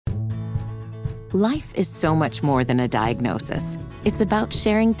Life is so much more than a diagnosis. It's about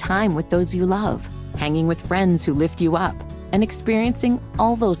sharing time with those you love, hanging with friends who lift you up, and experiencing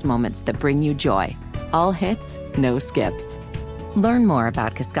all those moments that bring you joy. All hits, no skips. Learn more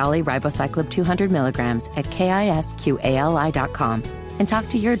about Kisqali Ribociclib 200 milligrams at KISQALI.com and talk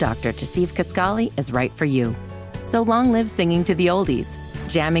to your doctor to see if Kisqali is right for you. So long live singing to the oldies,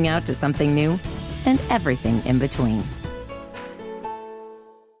 jamming out to something new, and everything in between.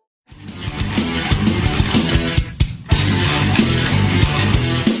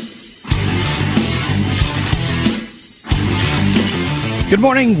 Good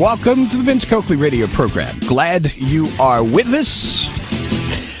morning. Welcome to the Vince Coakley radio program. Glad you are with us.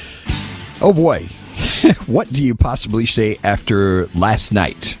 Oh boy, what do you possibly say after last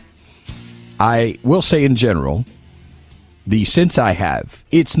night? I will say in general, the sense I have,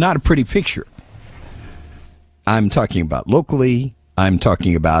 it's not a pretty picture. I'm talking about locally, I'm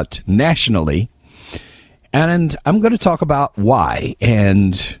talking about nationally, and I'm going to talk about why,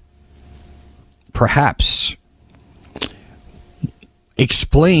 and perhaps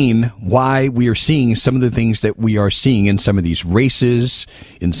explain why we are seeing some of the things that we are seeing in some of these races,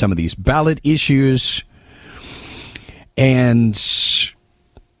 in some of these ballot issues, and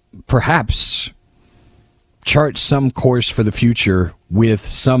perhaps chart some course for the future with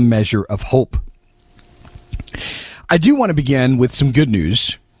some measure of hope. I do want to begin with some good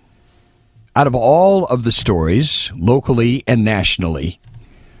news. Out of all of the stories, locally and nationally,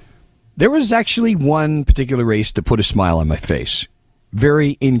 there was actually one particular race that put a smile on my face.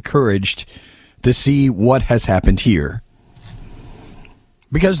 Very encouraged to see what has happened here.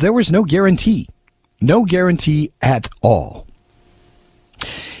 Because there was no guarantee. No guarantee at all.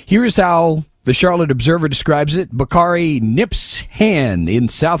 Here's how the Charlotte Observer describes it. Bakari nips Han in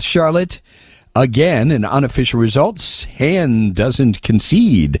South Charlotte. Again, in unofficial results, Han doesn't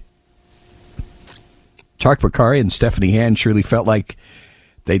concede. Tarek Bakari and Stephanie Han surely felt like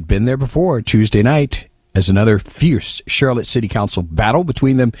they'd been there before Tuesday night, as another fierce Charlotte City Council battle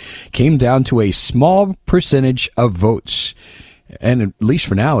between them came down to a small percentage of votes. And at least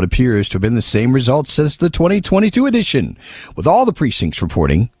for now, it appears to have been the same results as the 2022 edition, with all the precincts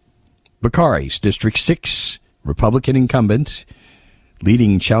reporting Bakari's District 6 Republican incumbent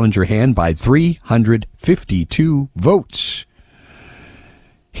leading challenger Han by 352 votes.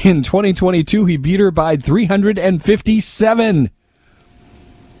 In 2022, he beat her by 357.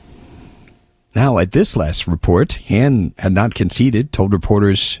 Now, at this last report, Han had not conceded, told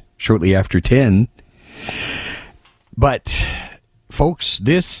reporters shortly after 10. But, folks,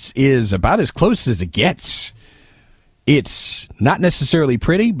 this is about as close as it gets. It's not necessarily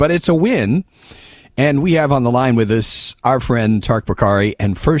pretty, but it's a win. And we have on the line with us our friend Tarek Bakari.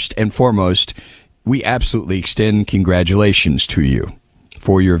 And first and foremost, we absolutely extend congratulations to you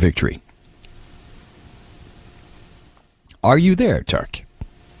for your victory. Are you there, Tarek?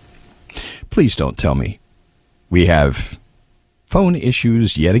 Please don't tell me we have phone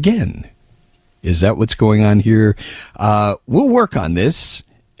issues yet again. Is that what's going on here? We'll work on this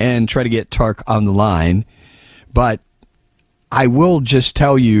and try to get Tarek on the line. But I will just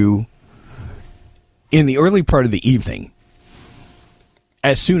tell you, in the early part of the evening,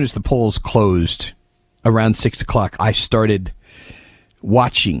 as soon as the polls closed around 6 o'clock, I started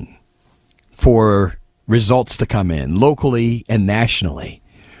watching for results to come in locally and nationally.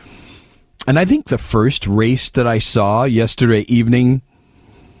 And I think the first race that I saw yesterday evening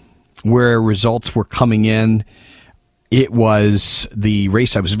where results were coming in, it was the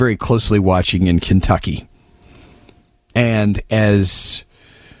race I was very closely watching in Kentucky. And as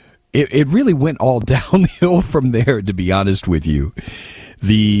it really went all downhill from there, to be honest with you.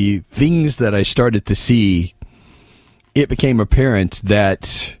 The things that I started to see, it became apparent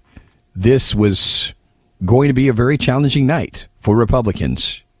that this was going to be a very challenging night for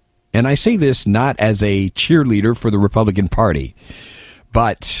Republicans. And I say this not as a cheerleader for the Republican Party,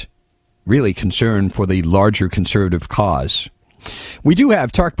 but really concerned for the larger conservative cause. We do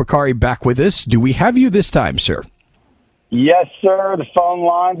have Tarek Bakari back with us. Do we have you this time, sir? Yes, sir. The phone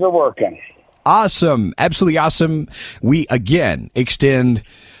lines are working. Awesome. Absolutely awesome. We, again, extend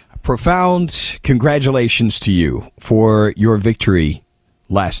profound congratulations to you for your victory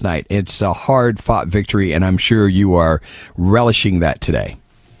last night. It's a hard-fought victory, and I'm sure you are relishing that today.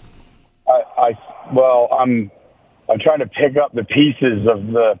 I'm trying to pick up the pieces of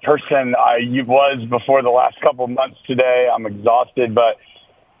the person I was before the last couple of months today. I'm exhausted, but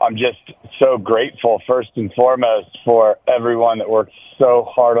I'm just so grateful, first and foremost, for everyone that worked so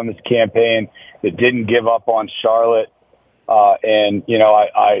hard on this campaign, that didn't give up on Charlotte. And, you know,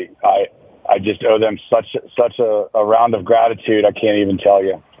 I just owe them such a round of gratitude. I can't even tell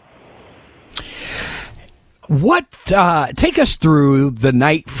you. Take us through the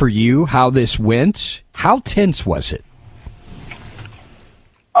night for you, how this went. How tense was it?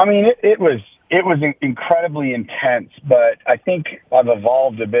 I mean, it was incredibly intense, but I think I've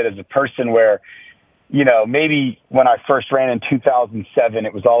evolved a bit as a person where, maybe when I first ran in 2007,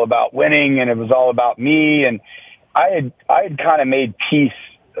 it was all about winning and it was all about me. And I had kind of made peace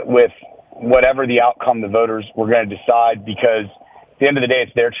with whatever the outcome the voters were going to decide, because at the end of the day,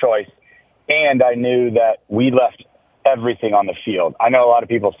 it's their choice. And I knew that we left everything on the field. I know a lot of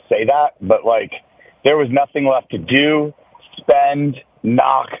people say that, but there was nothing left to do, spend,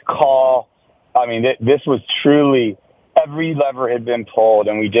 knock, call. I mean, this was truly, every lever had been pulled,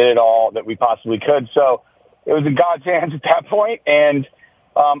 and we did it all that we possibly could. So it was in God's hands at that point, and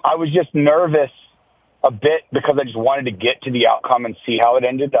I was just nervous a bit because I just wanted to get to the outcome and see how it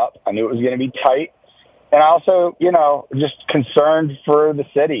ended up. I knew it was going to be tight. And also, just concerned for the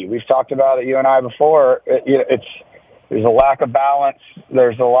city. We've talked about it, you and I, before. There's a lack of balance.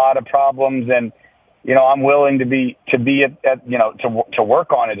 There's a lot of problems, and I'm willing to be to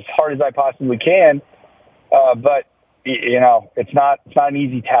work on it as hard as I possibly can. But it's not an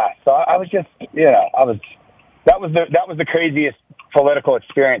easy task. So I was just, that was the craziest political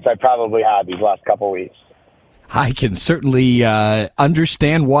experience I probably had these last couple of weeks. I can certainly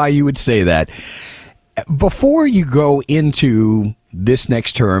understand why you would say that. Before you go into this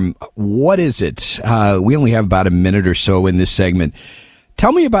next term, what is it? We only have about a minute or so in this segment.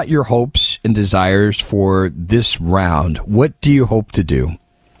 Tell me about your hopes and desires for this round. What do you hope to do?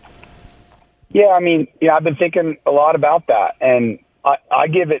 Yeah, I mean, I've been thinking a lot about that, and I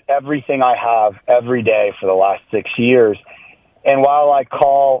give it everything I have every day for the last 6 years. And while I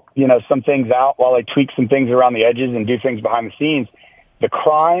call, some things out, while I tweak some things around the edges and do things behind the scenes, the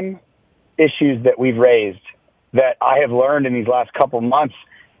crime issues that we've raised, that I have learned in these last couple of months,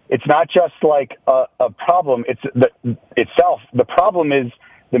 it's not just like a problem. It's itself. The problem is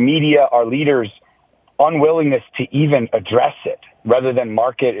the media, our leaders' unwillingness to even address it, rather than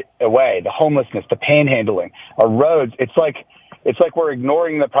mark it away. The homelessness, the panhandling, our roads. It's like we're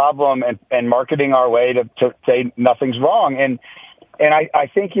ignoring the problem and marketing our way to say nothing's wrong. And I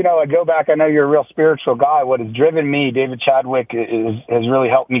think, I go back, I know you're a real spiritual guy. What has driven me, David Chadwick, has really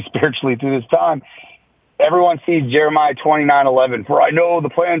helped me spiritually through this time. Everyone sees Jeremiah 29:11, for I know the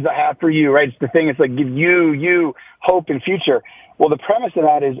plans I have for you, right? It's the thing. It's like, give you hope and future. Well, the premise of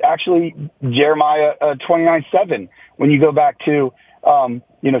that is actually Jeremiah 29:7. When you go back to,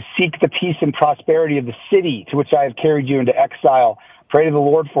 seek the peace and prosperity of the city to which I have carried you into exile. Pray to the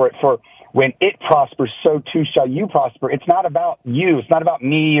Lord for it. For when it prospers, so too shall you prosper. It's not about you. It's not about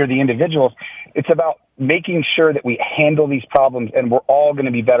me or the individuals. It's about making sure that we handle these problems, and we're all going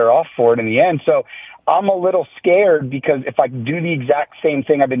to be better off for it in the end. So I'm a little scared, because if I do the exact same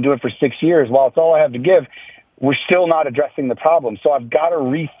thing I've been doing for 6 years, while it's all I have to give, we're still not addressing the problem. So I've got to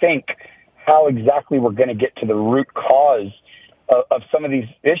rethink how exactly we're going to get to the root cause of some of these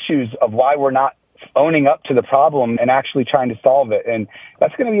issues, of why we're not owning up to the problem and actually trying to solve it. And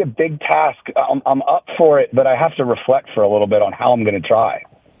that's going to be a big task. I'm up for it, but I have to reflect for a little bit on how I'm going to try.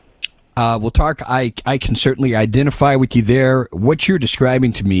 Well, Tark, I can certainly identify with you there. What you're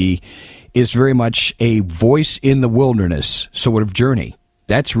describing to me is very much a voice in the wilderness sort of journey.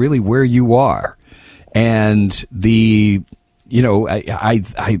 That's really where you are. And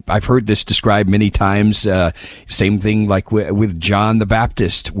I've heard this described many times. Same thing like with John the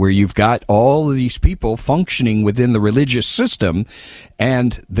Baptist, where you've got all of these people functioning within the religious system,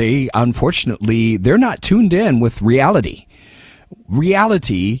 and they, unfortunately, they're not tuned in with reality.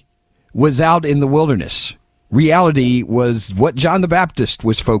 Reality was out in the wilderness. Reality was what John the Baptist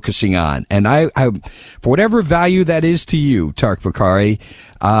was focusing on. And I for whatever value that is to you, Tark Bokhari,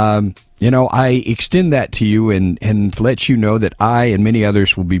 I extend that to you and let you know that I and many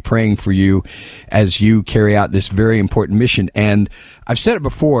others will be praying for you as you carry out this very important mission. And I've said it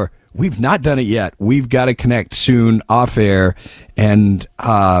before, we've not done it yet. We've got to connect soon off air. And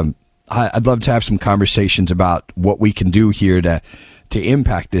I'd love to have some conversations about what we can do here to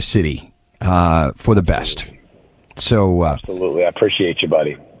impact this city for the best. So absolutely. I appreciate you,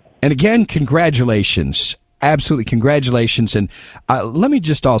 buddy. And again, congratulations. Absolutely, congratulations. And let me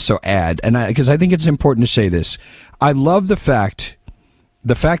just also add, and because I think it's important to say this, I love the fact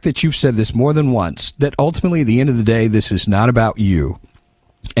that you've said this more than once, that ultimately at the end of the day, this is not about you.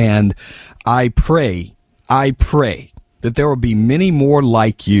 And I pray that there will be many more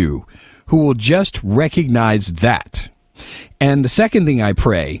like you who will just recognize that. And the second thing I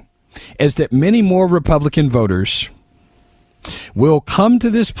pray is that many more Republican voters will come to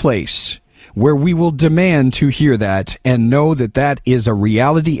this place where we will demand to hear that and know that that is a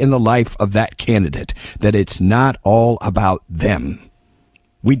reality in the life of that candidate, that it's not all about them.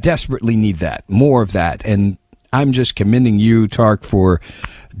 We desperately need that, more of that. And I'm just commending you, Tark, for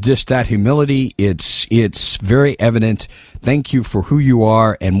just that humility. It's very evident. Thank you for who you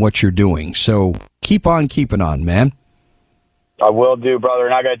are and what you're doing. So keep on keeping on, man. I will do, brother.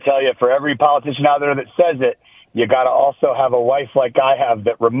 And I got to tell you, for every politician out there that says it, you got to also have a wife like I have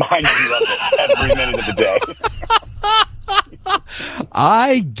that reminds you of it every minute of the day.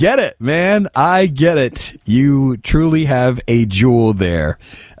 I get it, man. I get it. You truly have a jewel there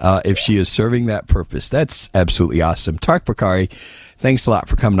if she is serving that purpose. That's absolutely awesome. Tark Bokhari, thanks a lot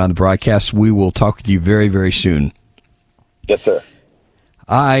for coming on the broadcast. We will talk with you very, very soon. Yes, sir.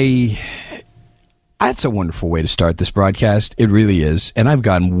 That's a wonderful way to start this broadcast. It really is. And I've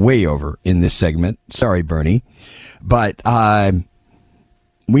gone way over in this segment. Sorry, Bernie. But I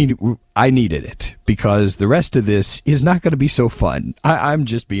needed it because the rest of this is not going to be so fun. I'm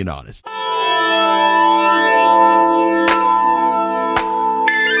just being honest.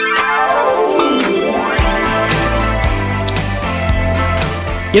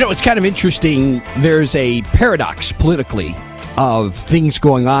 You know, it's kind of interesting. There's a paradox politically of things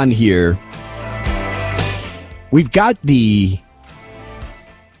going on here. We've got the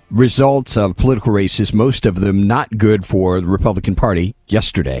results of political races, most of them not good for the Republican Party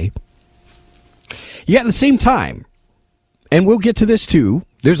yesterday. Yet at the same time, and we'll get to this too,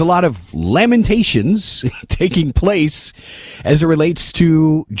 there's a lot of lamentations taking place as it relates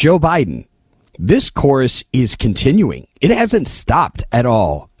to Joe Biden. This chorus is continuing. It hasn't stopped at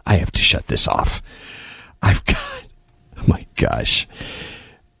all. I have to shut this off. I've got, oh my gosh,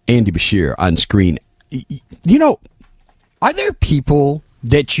 Andy Beshear on screen. You know, are there people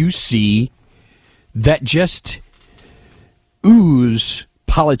that you see that just ooze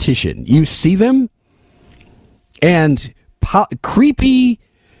politician? You see them and creepy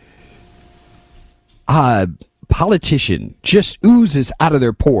politician just oozes out of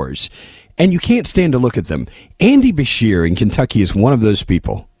their pores and you can't stand to look at them. Andy Beshear in Kentucky is one of those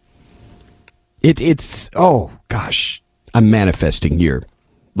people. It's oh gosh, I'm manifesting here.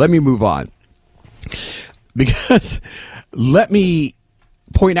 Let me move on. Because let me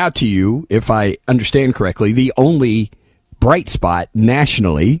point out to you, if I understand correctly, the only bright spot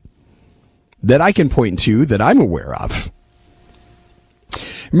nationally that I can point to that I'm aware of.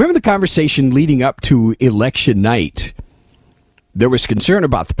 Remember the conversation leading up to election night? There was concern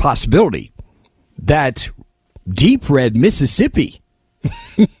about the possibility that deep red Mississippi,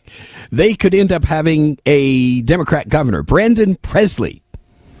 they could end up having a Democrat governor, Brandon Presley,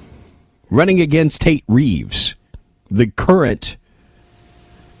 running against Tate Reeves, the current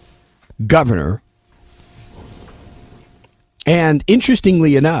governor. And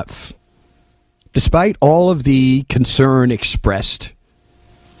interestingly enough, despite all of the concern expressed,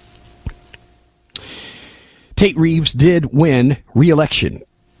 Tate Reeves did win re-election.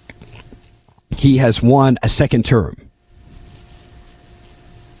 He has won a second term.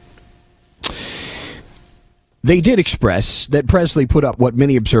 They did express that Presley put up what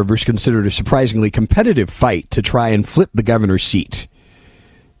many observers considered a surprisingly competitive fight to try and flip the governor's seat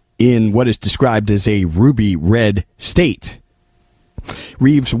in what is described as a ruby red state.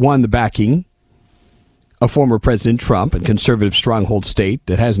 Reeves won the backing of former President Trump, a conservative stronghold state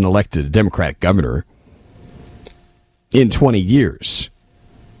that hasn't elected a Democratic governor in 20 years.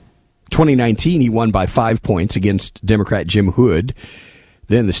 2019, he won by 5 points against Democrat Jim Hood,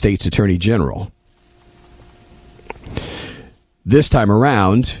 then the state's attorney general. This time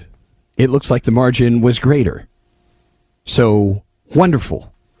around, it looks like the margin was greater. So,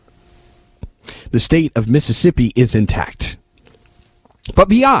 wonderful. The state of Mississippi is intact. But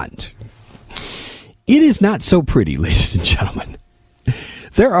beyond, it is not so pretty, ladies and gentlemen.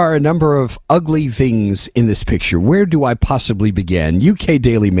 There are a number of ugly things in this picture. Where do I possibly begin? UK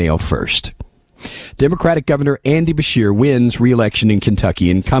Daily Mail first. Democratic Governor Andy Beshear wins re-election in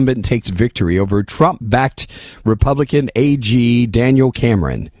Kentucky. Incumbent takes victory over Trump-backed Republican AG Daniel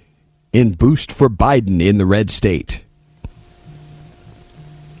Cameron in boost for Biden in the red state.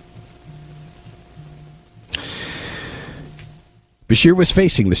 Beshear was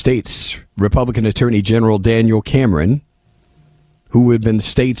facing the state's Republican Attorney General Daniel Cameron, who had been the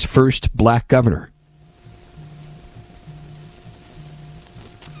state's first black governor.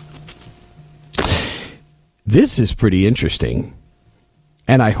 This is pretty interesting,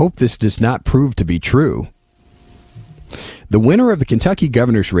 and I hope this does not prove to be true. The winner of the Kentucky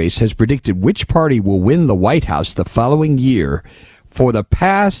governor's race has predicted which party will win the White House the following year for the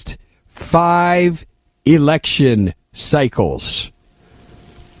past 5 election cycles.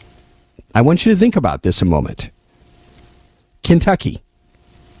 I want you to think about this a moment. Kentucky.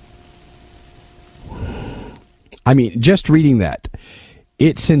 I mean, just reading that,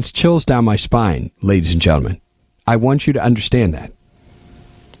 it sends chills down my spine, ladies and gentlemen. I want you to understand that.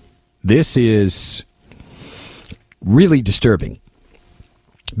 This is really disturbing.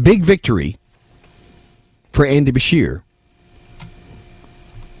 Big victory for Andy Beshear.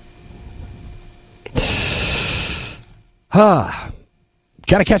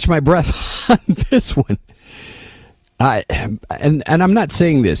 Got to catch my breath on this one. And I'm not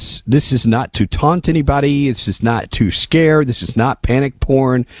saying this. This is not to taunt anybody. This is not to scare. This is not panic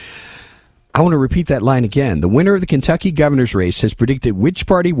porn. I want to repeat that line again. The winner of the Kentucky governor's race has predicted which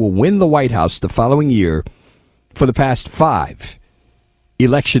party will win the White House the following year for the past 5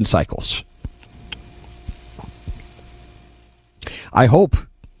 election cycles. I hope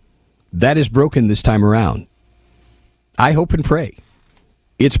that is broken this time around. I hope and pray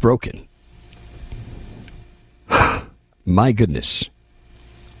it's broken. My goodness.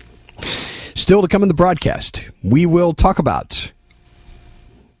 Still to come in the broadcast, we will talk about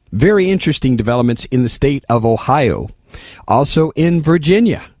very interesting developments in the state of Ohio, also in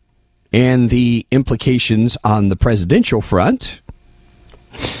Virginia, and the implications on the presidential front.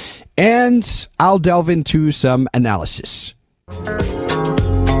 And I'll delve into some analysis.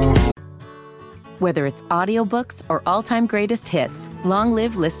 Whether it's audiobooks or all-time greatest hits, long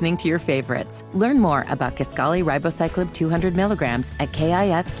live listening to your favorites. Learn more about Kisqali Ribociclib 200 milligrams at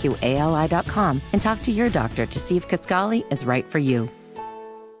KISQALI.com and talk to your doctor to see if Kisqali is right for you.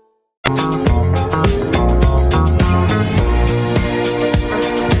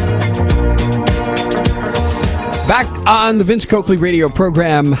 Back on the Vince Coakley radio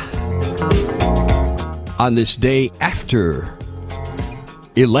program on this day after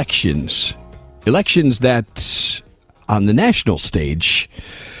elections. Elections that, on the national stage,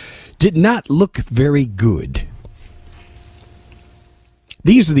 did not look very good.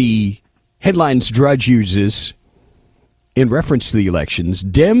 These are the headlines Drudge uses in reference to the elections.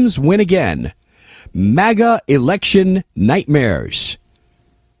 Dems win again. MAGA election nightmares.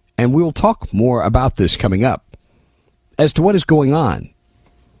 And we'll talk more about this coming up. As to what is going on,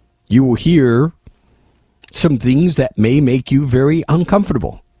 you will hear some things that may make you very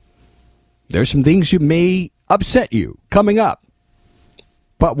uncomfortable. There's some things that may upset you coming up,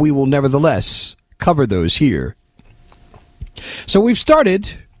 but we will nevertheless cover those here. So we've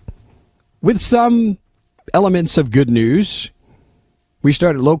started with some elements of good news. We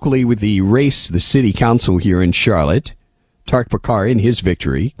started locally with the race, the city council here in Charlotte. Tark Bakari and his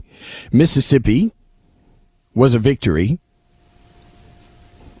victory. Mississippi was a victory.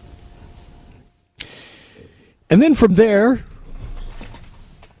 And then from there,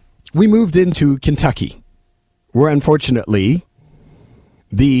 we moved into Kentucky, where unfortunately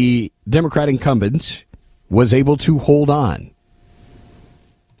the Democrat incumbent was able to hold on.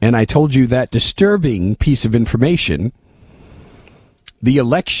 And I told you that disturbing piece of information. The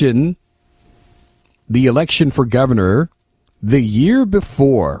election for governor the year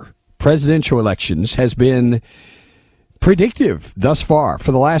before presidential elections has been predictive thus far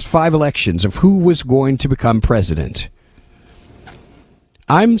for the last 5 elections of who was going to become president.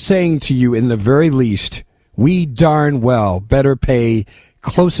 I'm saying to you, in the very least, we darn well better pay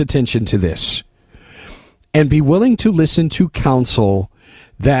close attention to this and be willing to listen to counsel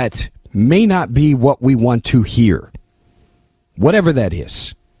that may not be what we want to hear, whatever that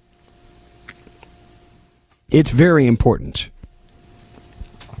is. It's very important.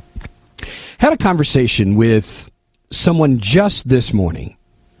 Had a conversation with someone just this morning,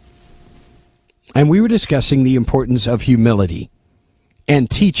 and we were discussing the importance of humility and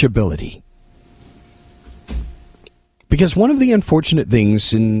teachability. Because one of the unfortunate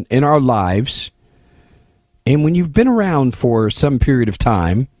things in our lives, and when you've been around for some period of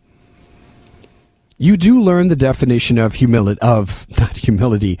time, you do learn the definition of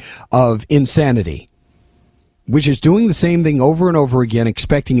of insanity, which is doing the same thing over and over again,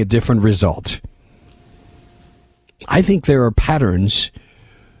 expecting a different result. I think there are patterns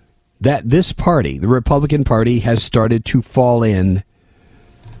that this party, the Republican Party, has started to fall in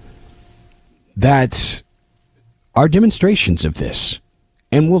that are demonstrations of this.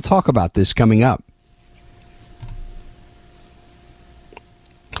 And we'll talk about this coming up.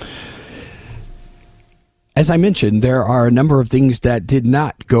 As I mentioned, there are a number of things that did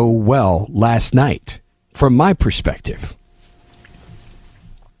not go well last night, from my perspective.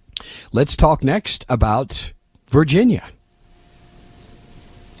 Let's talk next about Virginia.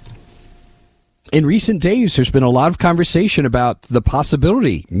 In recent days, there's been a lot of conversation about the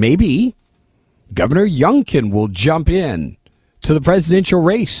possibility, maybe, Governor Youngkin will jump in to the presidential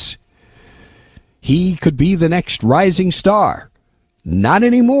race he could be the next rising star. Not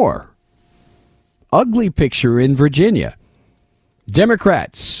anymore. Ugly picture in Virginia.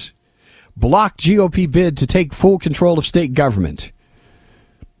 Democrats block GOP bid to take full control of state government.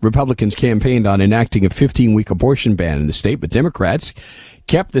 Republicans campaigned on enacting a 15-week abortion ban in the state, but Democrats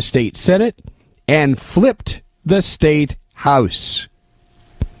kept the state Senate and flipped the state House.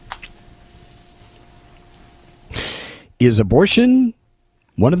 Is abortion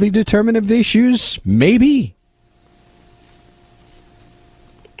one of the determinative issues? Maybe.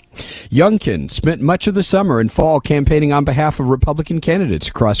 Youngkin spent much of the summer and fall campaigning on behalf of Republican candidates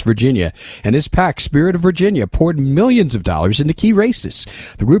across Virginia, and his PAC, Spirit of Virginia, poured millions of dollars into key races.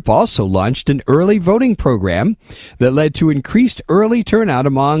 The group also launched an early voting program that led to increased early turnout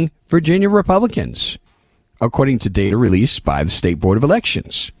among Virginia Republicans, according to data released by the State Board of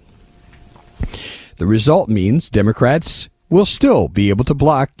Elections. The result means Democrats will still be able to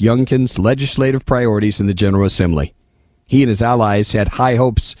block Youngkin's legislative priorities in the General Assembly. He and his allies had high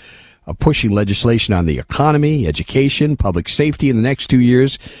hopes of pushing legislation on the economy, education, public safety in the next 2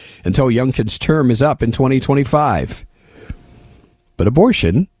 years until Youngkin's term is up in 2025. But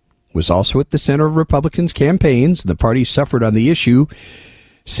abortion was also at the center of Republicans' campaigns. The party suffered on the issue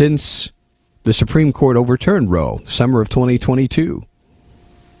since the Supreme Court overturned Roe, summer of 2022.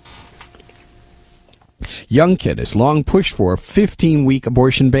 Youngkin has long pushed for a 15-week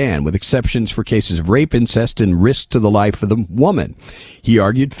abortion ban with exceptions for cases of rape, incest, and risk to the life of the woman. He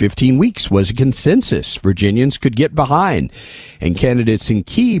argued 15 weeks was a consensus Virginians could get behind, and candidates in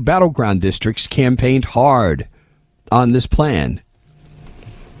key battleground districts campaigned hard on this plan.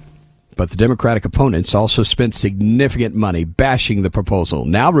 But the Democratic opponents also spent significant money bashing the proposal.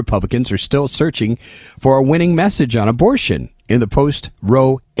 Now Republicans are still searching for a winning message on abortion in the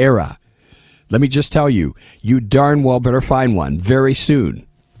post-Roe era. Let me just tell you, you darn well better find one very soon.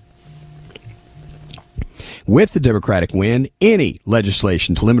 With the Democratic win, any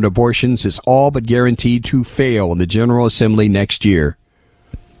legislation to limit abortions is all but guaranteed to fail in the General Assembly next year.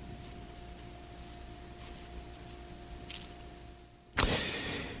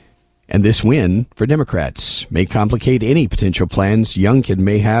 And this win for Democrats may complicate any potential plans Youngkin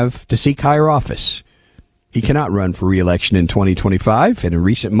may have to seek higher office. He cannot run for re-election in 2025, and in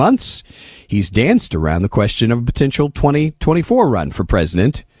recent months, he's danced around the question of a potential 2024 run for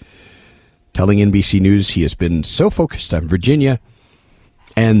president, telling NBC News he has been so focused on Virginia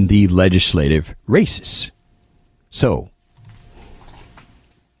and the legislative races. So,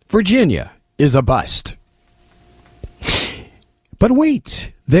 Virginia is a bust. But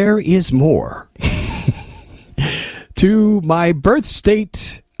wait, there is more. To my birth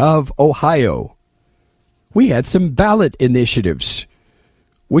state of Ohio, we had some ballot initiatives,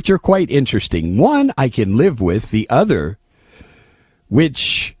 which are quite interesting. One I can live with, the other,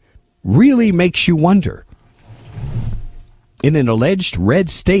 which really makes you wonder. In an alleged red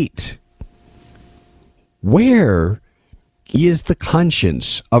state, where is the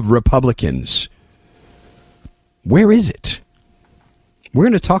conscience of Republicans? Where is it? We're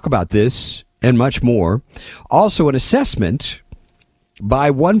going to talk about this and much more. Also, an assessment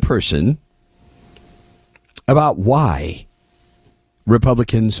by one person about why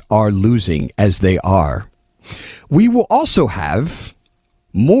Republicans are losing as they are. We will also have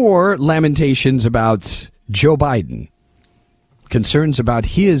more lamentations about Joe Biden, concerns about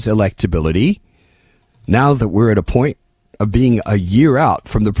his electability now that we're at a point of being a year out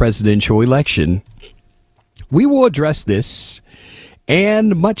from the presidential election. We will address this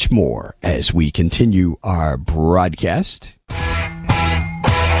and much more as we continue our broadcast.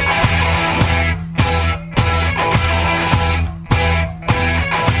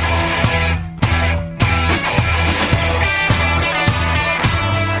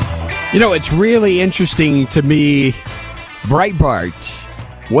 You know, it's really interesting to me, Breitbart,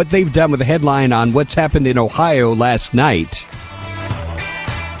 what they've done with the headline on what's happened in Ohio last night.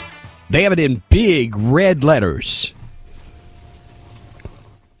 They have it in big red letters.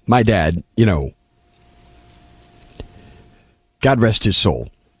 My dad, you know, God rest his soul,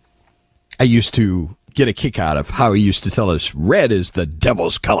 I used to get a kick out of how he used to tell us red is the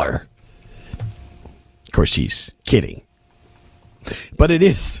devil's color. Of course, he's kidding. But it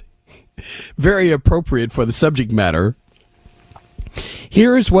is very appropriate for the subject matter.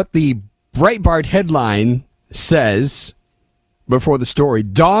 Here's what the Breitbart headline says before the story.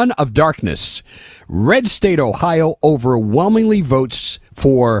 Dawn of darkness. Red state Ohio overwhelmingly votes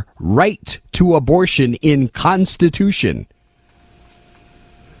for right to abortion in Constitution.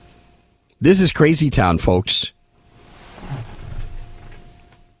 This is crazy town, folks.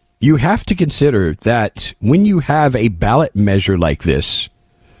 You have to consider that when you have a ballot measure like this,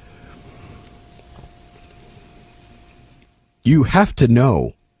 you have to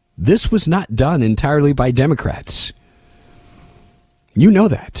know this was not done entirely by Democrats. You know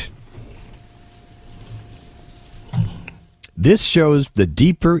that. This shows the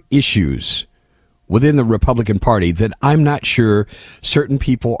deeper issues within the Republican Party that I'm not sure certain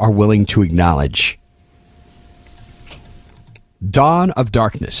people are willing to acknowledge. Dawn of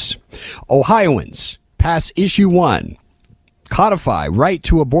darkness. Ohioans pass issue 1. Codify right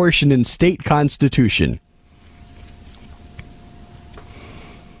to abortion in state constitution.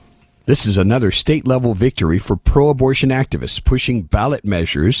 This is another state-level victory for pro-abortion activists pushing ballot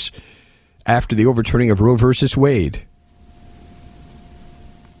measures after the overturning of Roe v. Wade.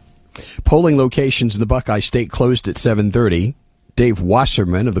 Polling locations in the Buckeye State closed at 7:30. Dave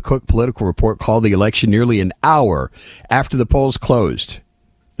Wasserman of the Cook Political Report called the election nearly an hour after the polls closed.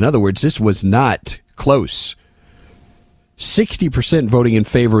 In other words, this was not close. 60% voting in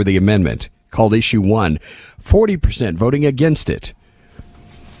favor of the amendment, called issue 1, 40% voting against it.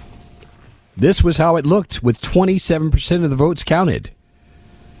 This was how it looked with 27% of the votes counted.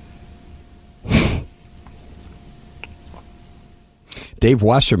 Dave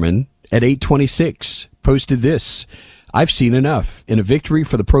Wasserman at 8:26 posted this. I've seen enough. In a victory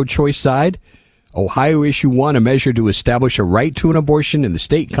for the pro-choice side, Ohio issue 1, a measure to establish a right to an abortion in the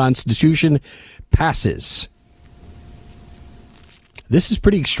state constitution, passes. This is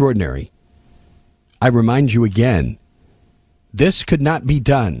pretty extraordinary. I remind you again, this could not be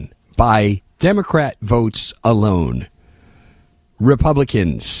done by Democrat votes alone.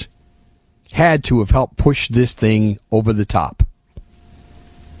 Republicans had to have helped push this thing over the top.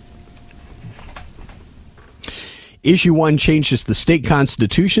 Issue 1 changes the state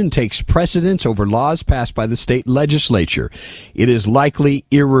constitution, takes precedence over laws passed by the state legislature. It is likely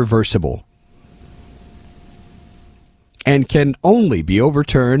irreversible and can only be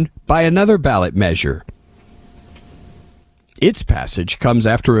overturned by another ballot measure. Its passage comes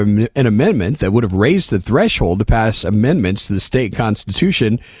after an amendment that would have raised the threshold to pass amendments to the state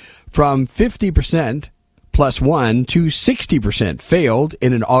constitution from 50% plus 1 to 60% failed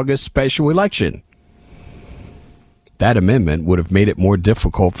in an August special election. That amendment would have made it more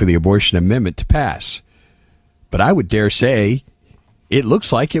difficult for the abortion amendment to pass. But I would dare say it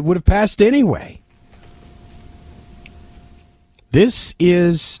looks like it would have passed anyway. This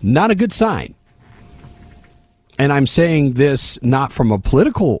is not a good sign. And I'm saying this not from a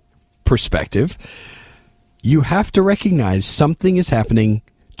political perspective. You have to recognize something is happening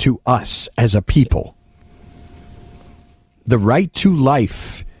to us as a people. The right to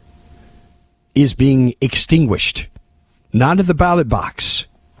life is being extinguished. Not at the ballot box.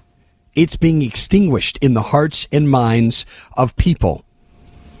 It's being extinguished in the hearts and minds of people.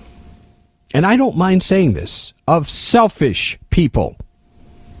 And I don't mind saying this, of selfish people.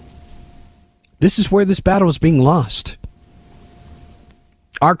 This is where this battle is being lost.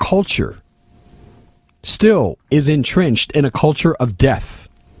 Our culture still is entrenched in a culture of death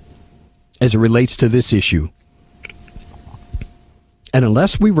as it relates to this issue. And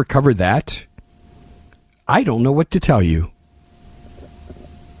unless we recover that, I don't know what to tell you.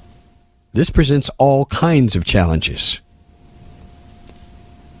 This presents all kinds of challenges.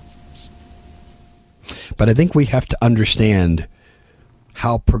 But I think we have to understand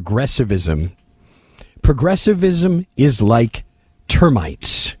how progressivism is like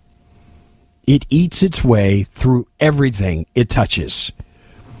termites. It eats its way through everything it touches.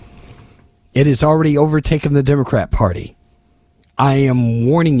 It has already overtaken the Democrat Party. I am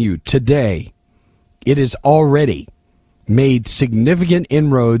warning you today, it has already made significant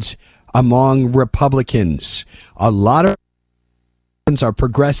inroads among Republicans. A lot of Republicans are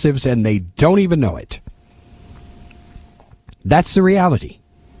progressives and they don't even know it. That's the reality.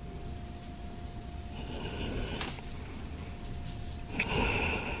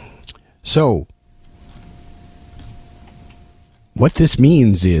 So, what this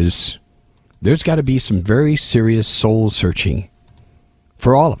means is there's got to be some very serious soul searching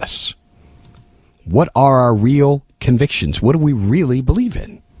for all of us. What are our real convictions? What do we really believe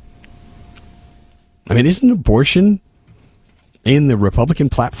in? I mean, isn't abortion in the Republican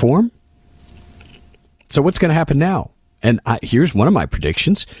platform? So what's going to happen now? And here's one of my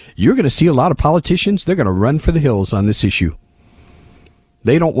predictions. You're going to see a lot of politicians, they're going to run for the hills on this issue.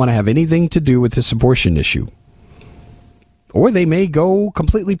 They don't want to have anything to do with this abortion issue. Or they may go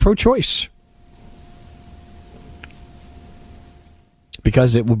completely pro-choice.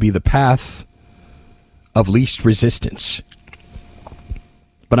 Because it will be the path of least resistance.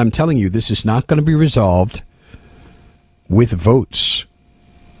 But I'm telling you, this is not going to be resolved with votes.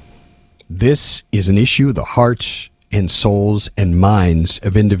 This is an issue of the hearts and souls and minds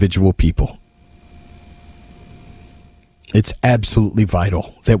of individual people. It's absolutely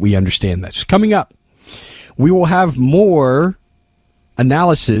vital that we understand this. Coming up, we will have more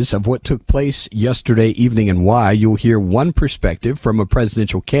analysis of what took place yesterday evening and why. You'll hear one perspective from a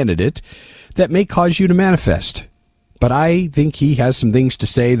presidential candidate that may cause you to manifest. But I think he has some things to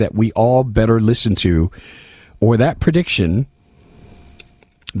say that we all better listen to, or that prediction,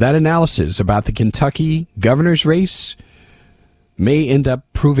 that analysis about the Kentucky governor's race may end up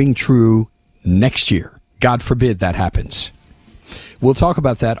proving true next year. God forbid that happens. We'll talk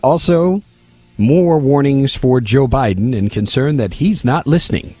about that. Also, more warnings for Joe Biden and concern that he's not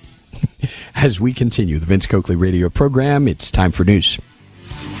listening. As we continue the Vince Coakley radio program, it's time for news.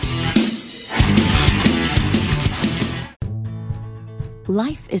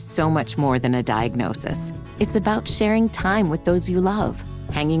 Life is so much more than a diagnosis. It's about sharing time with those you love,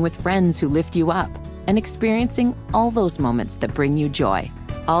 hanging with friends who lift you up, and experiencing all those moments that bring you joy.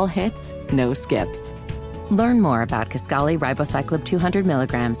 All hits, no skips. Learn more about Kisqali Ribociclib 200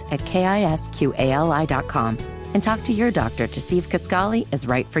 milligrams at KISQALI.com and talk to your doctor to see if Kisqali is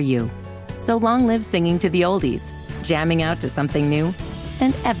right for you. So long live singing to the oldies, jamming out to something new,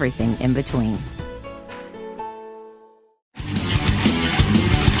 and everything in between.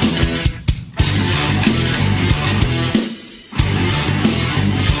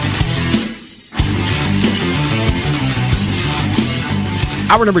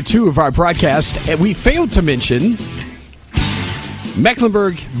 Hour number 2 of our broadcast, and we failed to mention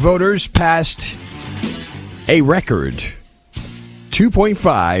Mecklenburg voters passed a record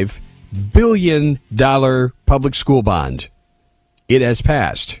 $2.5 billion public school bond. It has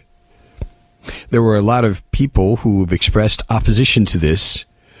passed. There were a lot of people who have expressed opposition to this,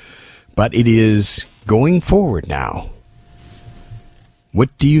 but it is going forward now.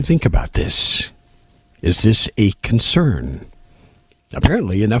 What do you think about this? Is this a concern?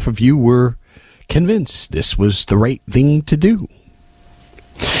 Apparently, enough of you were convinced this was the right thing to do.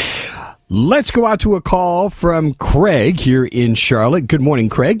 Let's go out to a call from Craig here in Charlotte. Good morning,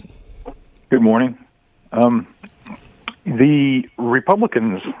 Craig. Good morning. The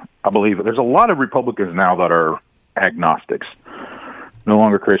Republicans, I believe, there's a lot of Republicans now that are agnostics, no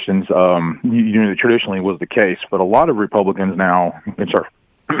longer Christians. Traditionally was the case, but a lot of Republicans now,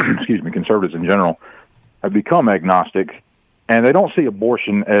 conservatives in general, have become agnostic. And they don't see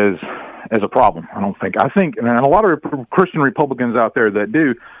abortion as a problem, I don't think. I think, and a lot of Christian Republicans out there that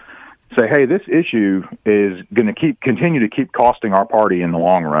do say, hey, this issue is going to continue to keep costing our party in the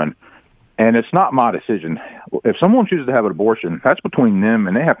long run. And it's not my decision. If someone chooses to have an abortion, that's between them,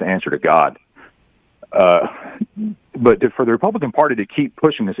 and they have to answer to God. But for the Republican Party to keep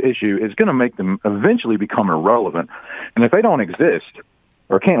pushing this issue is going to make them eventually become irrelevant. And if they don't exist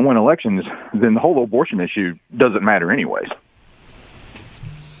or can't win elections, then the whole abortion issue doesn't matter anyways.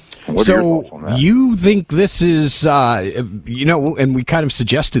 So you think this is, and we kind of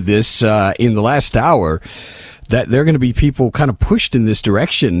suggested this in the last hour, that there are going to be people kind of pushed in this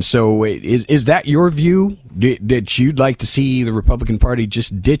direction. So is that your view, that you'd like to see the Republican Party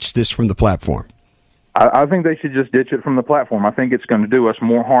just ditch this from the platform? I think they should just ditch it from the platform. I think it's going to do us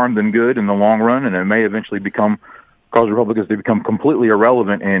more harm than good in the long run, and it may eventually cause Republicans to become completely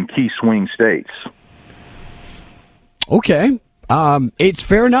irrelevant in key swing states. Okay. It's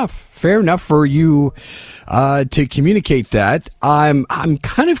fair enough for you to communicate that. I'm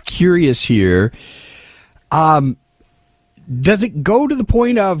kind of curious here. Does it go to the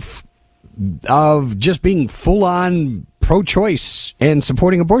point of just being full on pro-choice and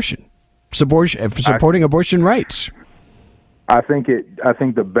supporting abortion, supporting abortion rights? I think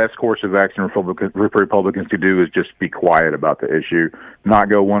the best course of action Republicans to do is just be quiet about the issue, not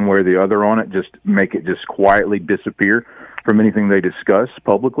go one way or the other on it. Just make it just quietly disappear from anything they discuss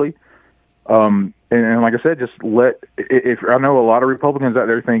publicly. And like I said, if I know a lot of Republicans out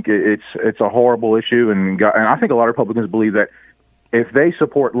there think it's a horrible issue, and I think a lot of Republicans believe that if they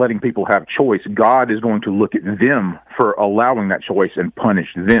support letting people have choice, God is going to look at them for allowing that choice and punish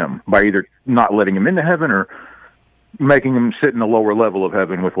them by either not letting them into heaven or making them sit in a lower level of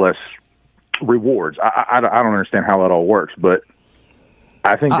heaven with less rewards. I don't understand how that all works, but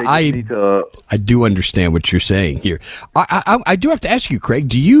I think they need to. I do understand what you're saying here. I do have to ask you,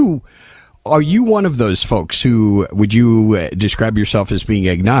 Craig. Are you one of those folks who would you describe yourself as being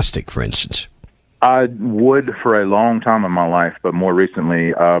agnostic, for instance? I would for a long time in my life, but more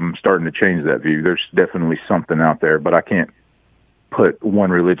recently, I'm starting to change that view. There's definitely something out there, but I can't put one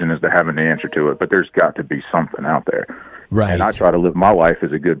religion as to having the answer to it. But there's got to be something out there, right? And I try to live my life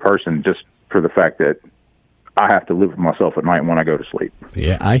as a good person, just for the fact that I have to live with myself at night when I go to sleep.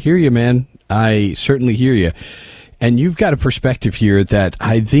 Yeah, I hear you, man. I certainly hear you. And you've got a perspective here that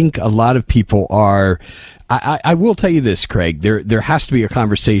I think a lot of people are. I will tell you this, Craig. There has to be a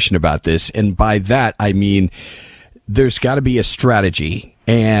conversation about this, and by that I mean there's got to be a strategy,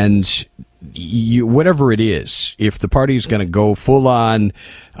 and whatever it is, if the party is going to go full on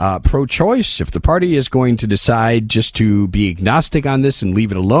pro-choice, if the party is going to decide just to be agnostic on this and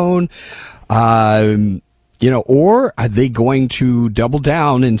leave it alone, or are they going to double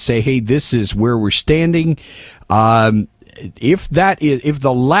down and say, hey, this is where we're standing? If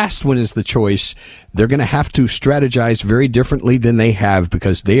the last one is the choice, they're going to have to strategize very differently than they have,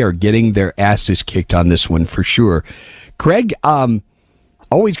 because they are getting their asses kicked on this one for sure. Craig,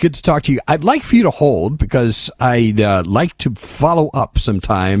 always good to talk to you. I'd like for you to hold, because I'd like to follow up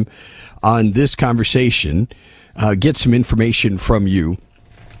sometime on this conversation, get some information from you.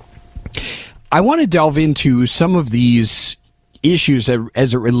 I want to delve into some of these issues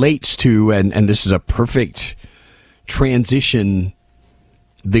as it relates to, and this is a perfect transition,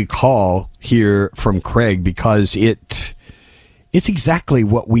 the call here from Craig, because it's exactly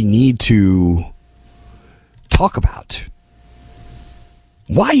what we need to talk about.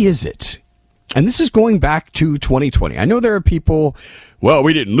 Why is it? And this is going back to 2020. I know there are people, well,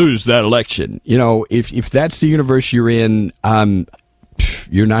 we didn't lose that election. If that's the universe you're in,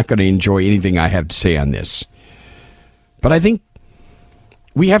 you're not going to enjoy anything I have to say on this. But I think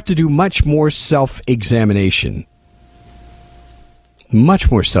we have to do much more self-examination.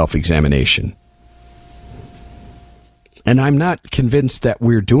 Much more self-examination. And I'm not convinced that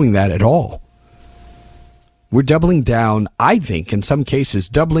we're doing that at all. We're doubling down, I think, in some cases,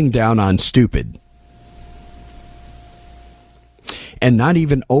 doubling down on stupid. And not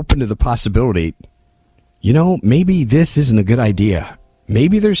even open to the possibility, maybe this isn't a good idea.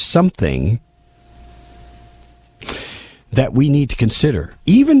 Maybe there's something that we need to consider,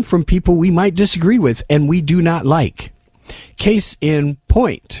 even from people we might disagree with and we do not like. Case in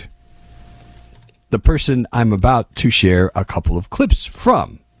point, the person I'm about to share a couple of clips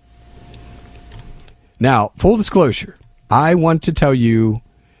from. Now, full disclosure, I want to tell you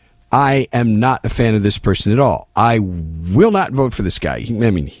I am not a fan of this person at all. I will not vote for this guy.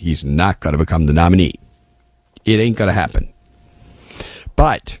 He's not going to become the nominee. It ain't going to happen.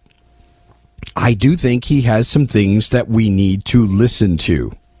 But I do think he has some things that we need to listen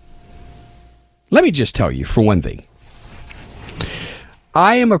to. Let me just tell you, for one thing,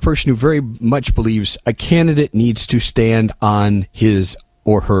 I am a person who very much believes a candidate needs to stand on his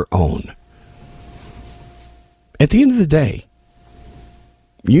or her own. At the end of the day,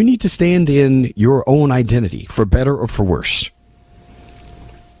 you need to stand in your own identity, for better or for worse.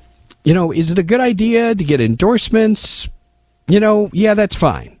 Is it a good idea to get endorsements? Yeah, that's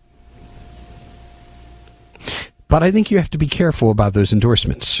fine. But I think you have to be careful about those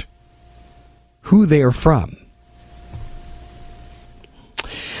endorsements, who they are from.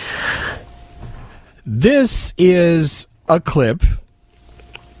 This is a clip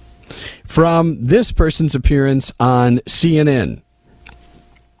from this person's appearance on CNN,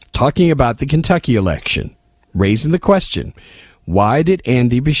 talking about the Kentucky election, raising the question, why did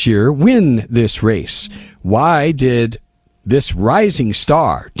Andy Beshear win this race? Why did this rising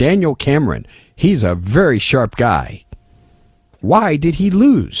star, Daniel Cameron, he's a very sharp guy, why did he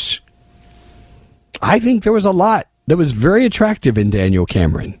lose? I think there was a lot that was very attractive in Daniel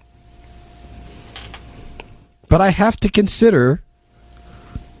Cameron. But I have to consider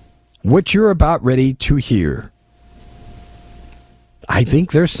what you're about ready to hear. I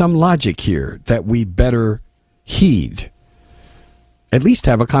think there's some logic here that we better heed, at least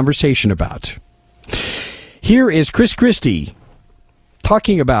have a conversation about. Here is Chris Christie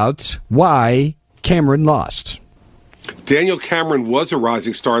talking about why Cameron lost. Daniel Cameron was a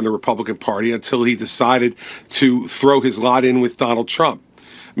rising star in the Republican Party until he decided to throw his lot in with Donald Trump.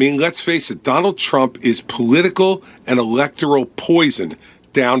 Let's face it, Donald Trump is political and electoral poison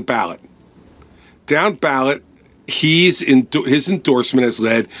down ballot. Down ballot, his endorsement has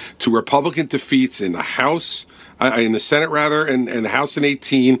led to Republican defeats in the House, in the Senate rather, and the House in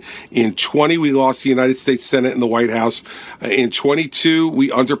 18. In 20, we lost the United States Senate and the White House. In 22,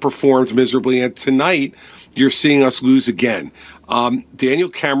 we underperformed miserably. And tonight, you're seeing us lose again. Daniel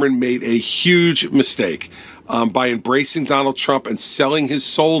Cameron made a huge mistake by embracing Donald Trump and selling his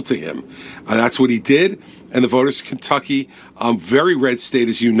soul to him. That's what he did. And the voters of Kentucky, very red state,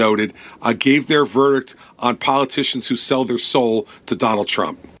 as you noted, gave their verdict on politicians who sell their soul to Donald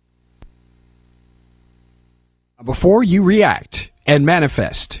Trump. Before you react and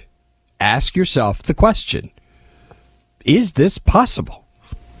manifest, ask yourself the question, is this possible?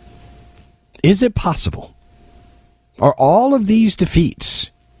 Is it possible? Are all of these defeats,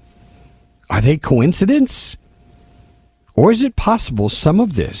 are they coincidence? Or is it possible some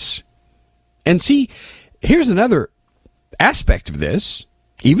of this? And see, here's another aspect of this.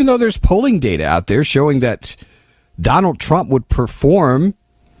 Even though there's polling data out there showing that Donald Trump would perform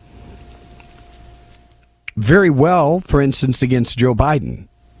very well, for instance, against Joe Biden,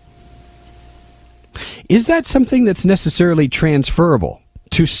 is that something that's necessarily transferable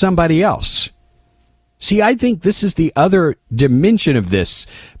to somebody else? See, I think this is the other dimension of this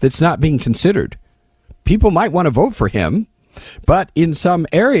that's not being considered. People might want to vote for him, but in some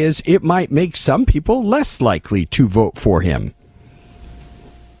areas, it might make some people less likely to vote for him.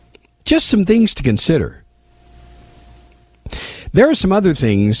 Just some things to consider. There are some other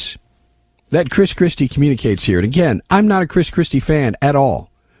things that Chris Christie communicates here. And again, I'm not a Chris Christie fan at all.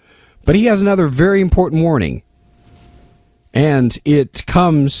 But he has another very important warning. And it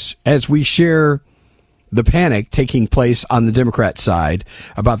comes as we share the panic taking place on the Democrat side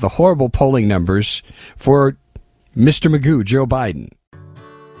about the horrible polling numbers for Mr. Magoo, Joe Biden.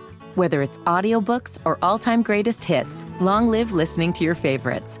 Whether it's audiobooks or all-time greatest hits, long live listening to your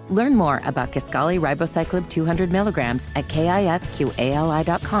favorites. Learn more about Kisqali Ribociclib 200 milligrams at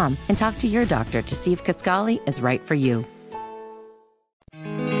KISQALI.com and talk to your doctor to see if Kisqali is right for you.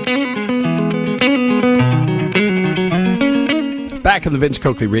 Back on the Vince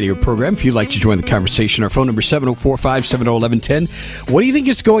Coakley radio program. If you'd like to join the conversation, our phone number is 704-570-1110. What do you think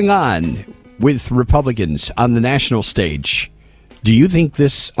is going on with Republicans on the national stage? Do you think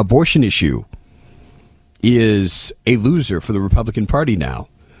this abortion issue is a loser for the Republican Party now?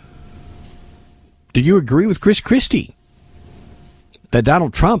 Do you agree with Chris Christie that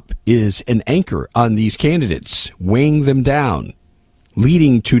Donald Trump is an anchor on these candidates, weighing them down,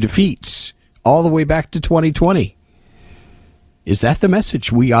 leading to defeats all the way back to 2020? Is that the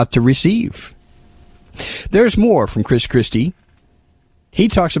message we ought to receive? There's more from Chris Christie. He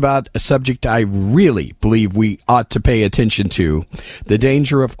talks about a subject I really believe we ought to pay attention to, the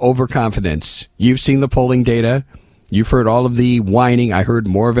danger of overconfidence. You've seen the polling data. You've heard all of the whining. I heard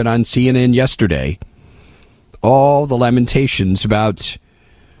more of it on CNN yesterday. All the lamentations about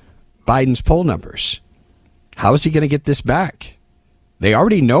Biden's poll numbers. How is he going to get this back? They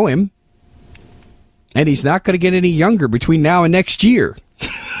already know him. And he's not going to get any younger between now and next year.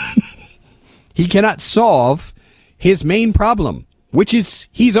 He cannot solve his main problem, which is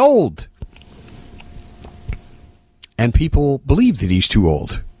he's old. And people believe that he's too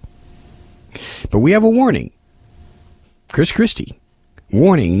old. But we have a warning. Chris Christie,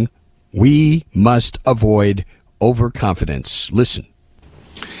 warning, we must avoid overconfidence. Listen.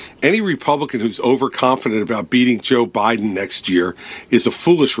 Any Republican who's overconfident about beating Joe Biden next year is a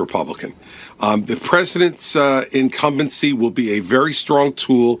foolish Republican. The president's incumbency will be a very strong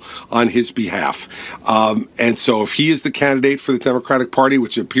tool on his behalf. And so if he is the candidate for the Democratic Party,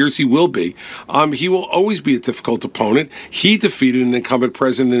 which it appears he will be, he will always be a difficult opponent. He defeated an incumbent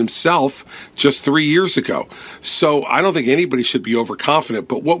president himself just 3 years ago. So I don't think anybody should be overconfident.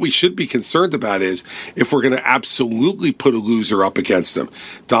 But what we should be concerned about is if we're going to absolutely put a loser up against him.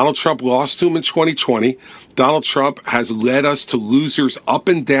 Donald Trump lost to him in 2020. Donald Trump has led us to losers up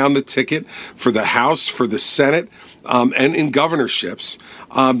and down the ticket for the House, for the Senate, and in governorships.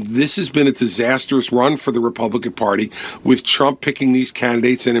 This has been a disastrous run for the Republican Party, with Trump picking these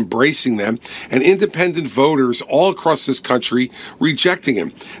candidates and embracing them, and independent voters all across this country rejecting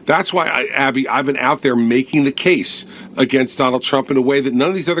him. That's why, Abby, I've been out there making the case against Donald Trump in a way that none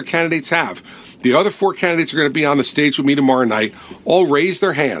of these other candidates have. The other four candidates are going to be on the stage with me tomorrow night, all raised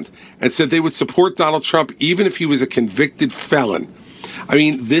their hand and said they would support Donald Trump even if he was a convicted felon. I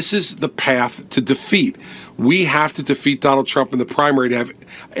mean, this is the path to defeat. We have to defeat Donald Trump in the primary to have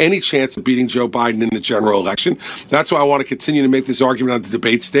any chance of beating Joe Biden in the general election. That's why I want to continue to make this argument on the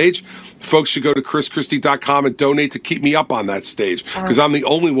debate stage. Folks should go to chrischristie.com and donate to keep me up on that stage, because I'm the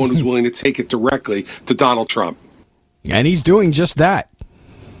only one who's willing to take it directly to Donald Trump. And he's doing just that.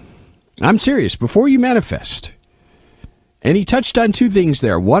 I'm serious. Before you manifest. And he touched on two things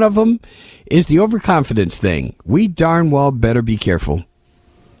there. One of them is the overconfidence thing. We darn well better be careful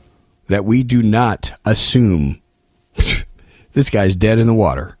that we do not assume this guy's dead in the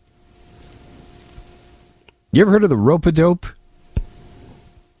water. You ever heard of the rope-a-dope?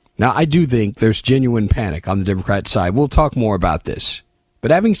 Now, I do think there's genuine panic on the Democrat side. We'll talk more about this. But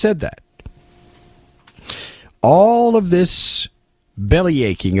having said that, all of this belly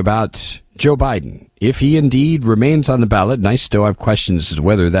aching about Joe Biden, if he indeed remains on the ballot, and I still have questions as to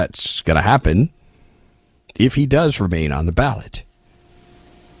whether that's going to happen, if he does remain on the ballot,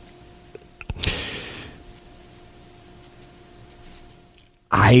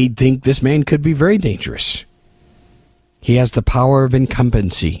 I think this man could be very dangerous. He has the power of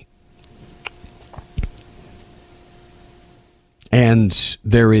incumbency. And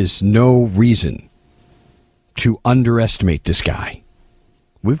there is no reason to underestimate this guy.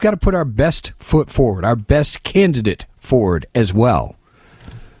 We've got to put our best foot forward, our best candidate forward as well.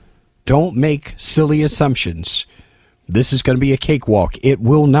 Don't make silly assumptions. This is going to be a cakewalk. It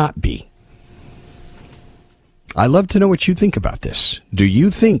will not be. I'd love to know what you think about this. Do you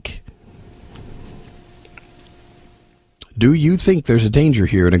think there's a danger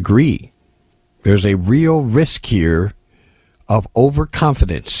here, and agree there's a real risk here of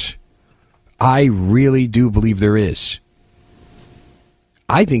overconfidence? I really do believe there is.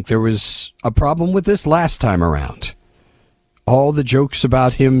 I think there was a problem with this last time around. All the jokes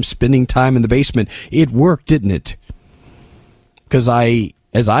about him spending time in the basement, it worked, didn't it? Because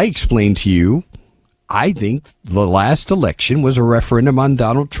as I explained to you, I think the last election was a referendum on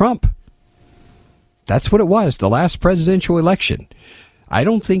Donald Trump. That's what it was, the last presidential election. I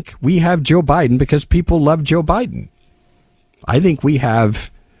don't think we have Joe Biden because people love Joe Biden. I think we have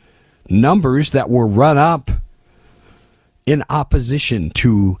numbers that were run up in opposition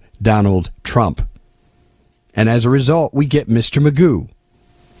to Donald Trump. And as a result, we get Mr. Magoo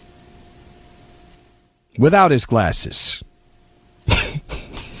without his glasses.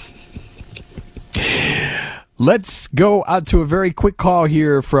 Let's go out to a very quick call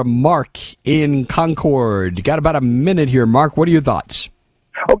here from Mark in Concord. You got about a minute here, Mark. What are your thoughts?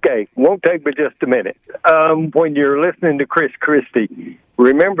 Okay, won't take but just a minute. When you're listening to Chris Christie,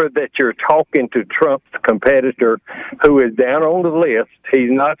 remember that you're talking to Trump's competitor who is down on the list. He's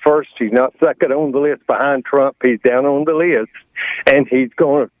not first, he's not second on the list behind Trump. He's down on the list, and he's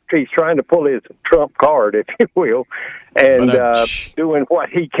trying to pull his Trump card, if you will, and doing what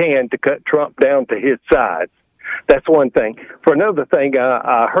he can to cut Trump down to his side. That's one thing. For another thing,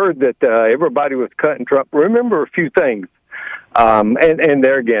 I heard that everybody was cutting Trump. Remember a few things. And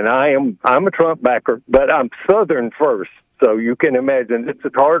there again, I'm a Trump backer, but I'm Southern first. So you can imagine it's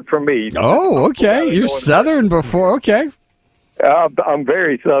hard for me. Oh, okay. You're Southern before. Okay. I'm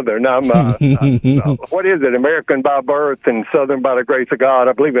very Southern. I'm, what is it? American by birth and Southern by the grace of God.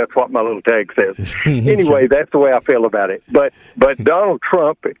 I believe that's what my little tag says. Anyway, that's the way I feel about it. But Donald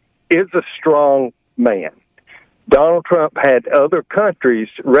Trump is a strong man. Donald Trump had other countries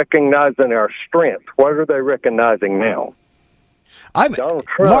recognizing our strength. What are they recognizing now?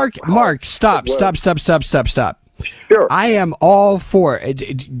 Mark, stop. Sure. I am all for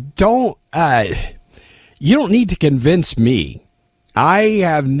it. You don't need to convince me. I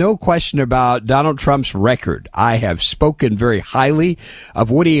have no question about Donald Trump's record. I have spoken very highly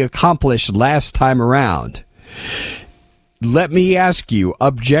of what he accomplished last time around. Let me ask you,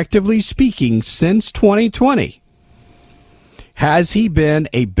 objectively speaking, since 2020, has he been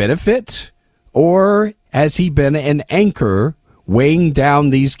a benefit or has he been an anchor weighing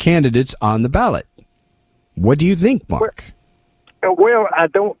down these candidates on the ballot? What do you think, Mark? Well, I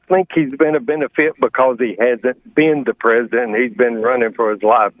don't think he's been a benefit because he hasn't been the president. He's been running for his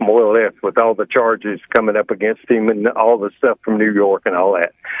life, more or less, with all the charges coming up against him and all the stuff from New York and all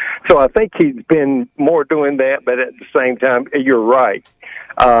that. So I think he's been more doing that, but at the same time, you're right.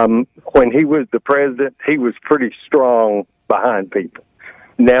 When he was the president, he was pretty strong behind people.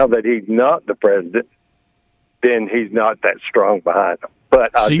 Now that he's not the president, then he's not that strong behind them.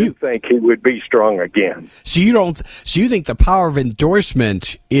 But I do think he would be strong again. So you think the power of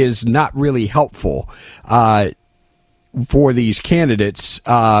endorsement is not really helpful for these candidates?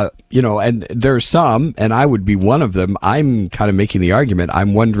 And there's some, and I would be one of them. I'm kind of making the argument.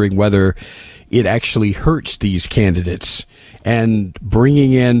 I'm wondering whether it actually hurts these candidates. And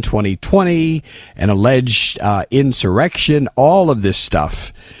bringing in 2020 and alleged insurrection, all of this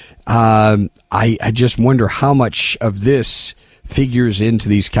stuff. I just wonder how much of this figures into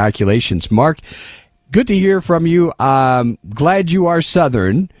these calculations. Mark, good to hear from you. Glad you are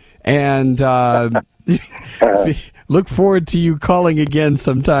Southern, and look forward to you calling again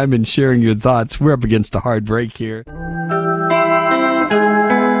sometime and sharing your thoughts. We're up against a hard break here.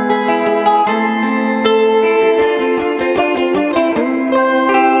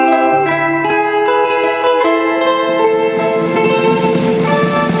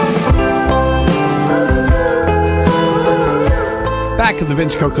 Back of the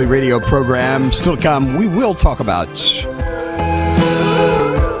Vince Coakley radio program. Still to come, we will talk about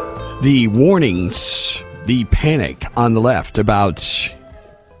the warnings, the panic on the left about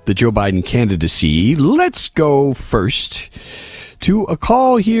the Joe Biden candidacy. Let's go first to a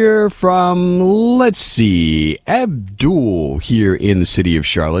call here from, Abdul here in the city of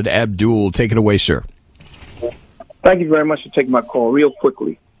Charlotte. Abdul, take it away, sir. Thank you very much for taking my call. Real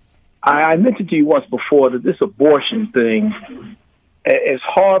quickly, I mentioned to you once before that this abortion thing, it's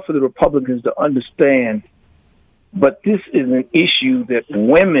hard for the Republicans to understand But this is an issue that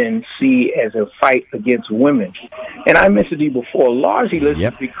women see as a fight against women. And I mentioned to you before, largely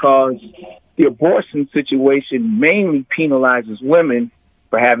because the abortion situation mainly penalizes women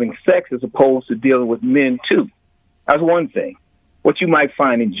for having sex as opposed to dealing with men, too. That's one thing. What you might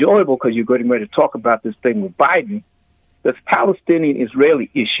find enjoyable, because you're getting ready to talk about this thing with Biden, this Palestinian-Israeli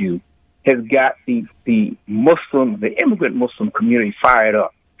issue has got the immigrant Muslim community fired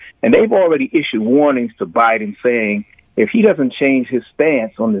up. And they've already issued warnings to Biden saying if he doesn't change his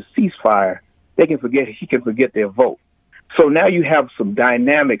stance on the ceasefire, he can forget their vote. So now you have some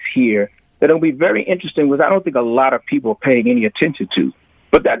dynamics here that will be very interesting, which I don't think a lot of people are paying any attention to.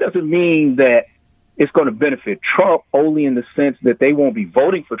 But that doesn't mean that it's going to benefit Trump only in the sense that they won't be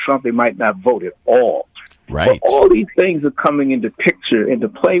voting for Trump. They might not vote at all. Right. But all these things are coming into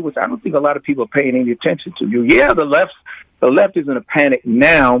play, which I don't think a lot of people are paying any attention to. Yeah, the left is in a panic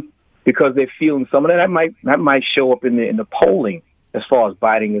now because they're feeling some of that. That might show up in the polling as far as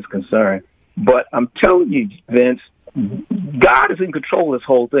Biden is concerned. But I'm telling you, Vince, God is in control of this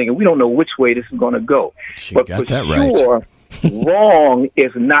whole thing, and we don't know which way this is going to go. But for sure, wrong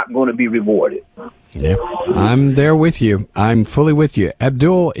is not going to be rewarded. Yeah, I'm there with you. I'm fully with you.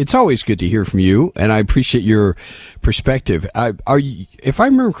 Abdul, it's always good to hear from you, and I appreciate your perspective. If I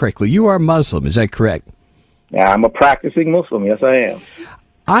remember correctly, you are Muslim, is that correct? Yeah, I'm a practicing Muslim. Yes, I am.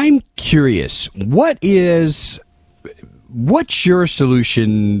 I'm curious, what's your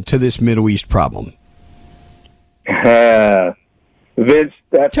solution to this Middle East problem? Vince,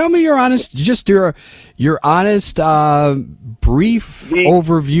 tell me your honest, brief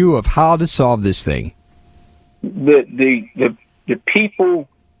overview of how to solve this thing. The people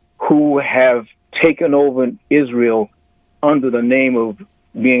who have taken over Israel under the name of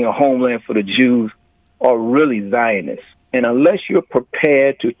being a homeland for the Jews are really Zionists. And unless you're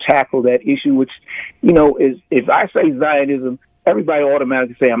prepared to tackle that issue, which, is, if I say Zionism, everybody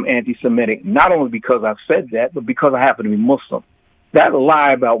automatically say I'm anti-Semitic, not only because I've said that, but because I happen to be Muslim. That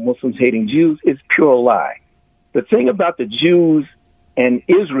lie about Muslims hating Jews is pure lie. The thing about the Jews and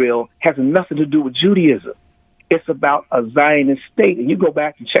Israel has nothing to do with Judaism. It's about a Zionist state. And you go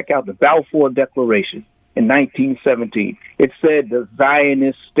back and check out the Balfour Declaration in 1917. It said the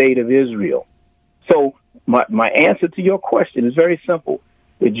Zionist state of Israel. So my answer to your question is very simple.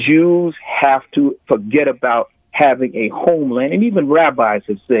 The Jews have to forget about having a homeland. And even rabbis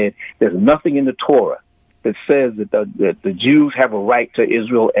have said there's nothing in the Torah that says that the Jews have a right to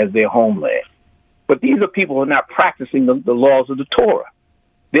Israel as their homeland. But these are people who are not practicing the laws of the Torah.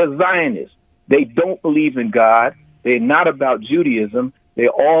 They're Zionists. They don't believe in God. They're not about Judaism. They're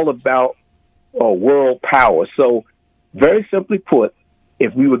all about world power. So very simply put,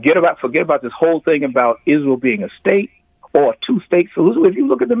 if we would forget about this whole thing about Israel being a state or a two-state solution, if you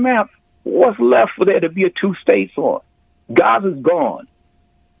look at the map, what's left for there to be a two states on? Gaza's gone.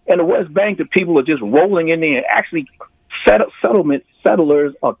 And the West Bank, the people are just rolling in there. Actually,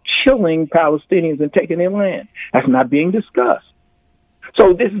 settlers are killing Palestinians and taking their land. That's not being discussed.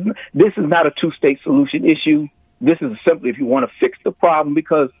 So this is not a two-state solution issue. This is simply if you want to fix the problem,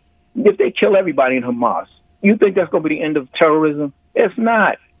 because if they kill everybody in Hamas, you think that's going to be the end of terrorism? It's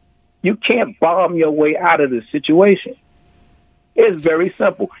not. You can't bomb your way out of this situation. It's very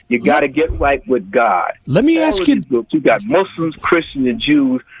simple. You got to get right with God. Let me ask you. You got Muslims, Christians, and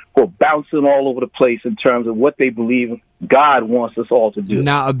Jews who are bouncing all over the place in terms of what they believe God wants us all to do.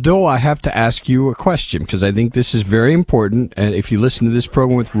 Now, Abdul, I have to ask you a question because I think this is very important. And if you listen to this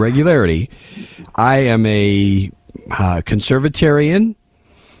program with regularity, I am a conservatarian,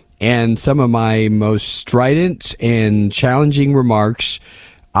 and some of my most strident and challenging remarks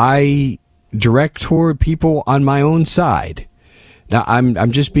I direct toward people on my own side. Now,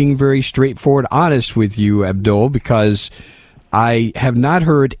 I'm just being very straightforward, honest with you, Abdul, because I have not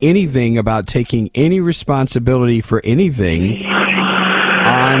heard anything about taking any responsibility for anything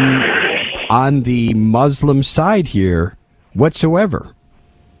on the Muslim side here whatsoever.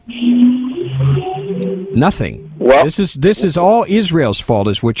 Nothing. Well, this is all Israel's fault,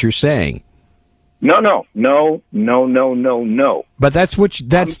 is what you're saying. No. But that's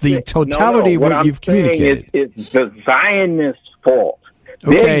the totality of what you've communicated. It's the Zionist fault.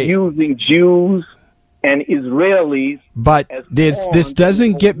 Okay. They're using Jews and Israelis. But this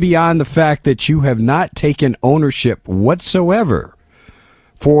doesn't get beyond the fact that you have not taken ownership whatsoever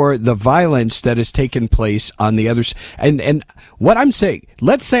for the violence that has taken place on the other side. And what I'm saying,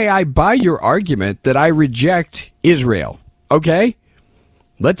 let's say I buy your argument that I reject Israel, okay?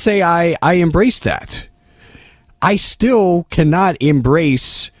 Let's say I embrace that. I still cannot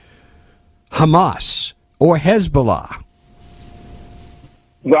embrace Hamas or Hezbollah.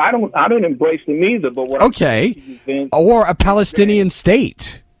 Well, I don't embrace them either. But what or a Palestinian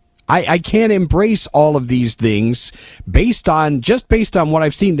state. I can't embrace all of these things based on what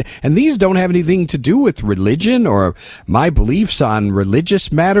I've seen. And these don't have anything to do with religion or my beliefs on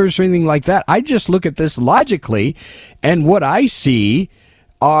religious matters or anything like that. I just look at this logically, and what I see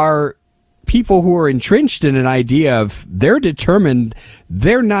are people who are entrenched in an idea of they're determined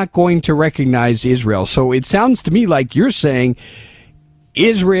they're not going to recognize Israel. So it sounds to me like you're saying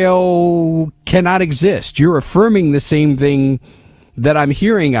Israel cannot exist. You're affirming the same thing that I'm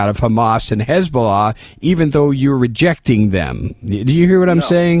hearing out of Hamas and Hezbollah, even though you're rejecting them. Do you hear what I'm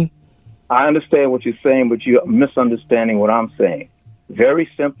saying? I understand what you're saying, but you're misunderstanding what I'm saying. Very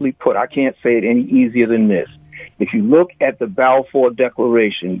simply put, I can't say it any easier than this. If you look at the Balfour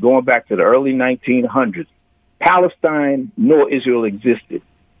Declaration, going back to the early 1900s, Palestine nor Israel existed.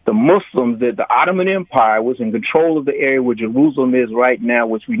 The Muslims, the Ottoman Empire, was in control of the area where Jerusalem is right now,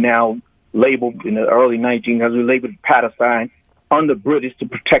 which we now label in the early 1900s, we labeled Palestine under British the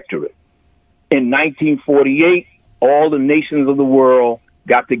Protectorate. In 1948, all the nations of the world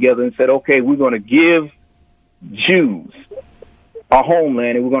got together and said, okay, we're going to give Jews a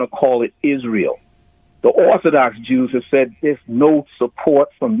homeland and we're going to call it Israel. The Orthodox Jews have said there's no support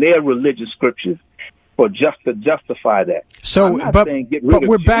from their religious scriptures for to justify that. So, but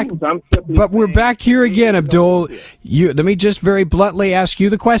we're back. But we're back here again, Abdul. Let me just very bluntly ask you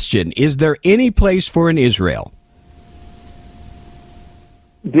the question: is there any place for an Israel?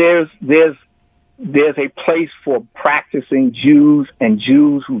 There's a place for practicing Jews and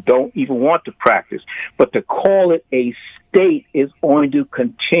Jews who don't even want to practice. But to call it a state is going to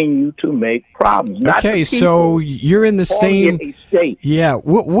continue to make problems. Okay, so you're in the same. A state. Yeah,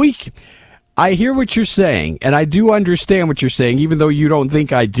 I hear what you're saying, and I do understand what you're saying, even though you don't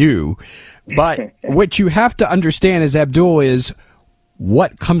think I do. But what you have to understand is, Abdul, is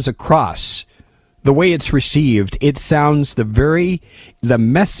what comes across. The way it's received, it sounds the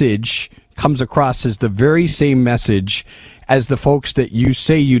message comes across as the very same message as the folks that you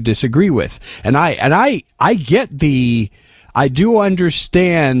say you disagree with. And I do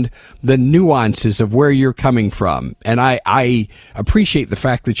understand the nuances of where you're coming from. And I appreciate the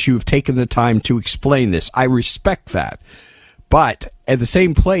fact that you've taken the time to explain this. I respect that. But at the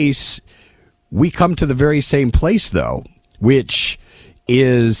same place, we come to the very same place, though, which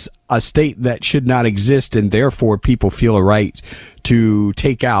is a state that should not exist, and therefore people feel a right to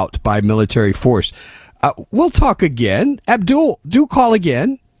take out by military force. We'll talk again. Abdul, do call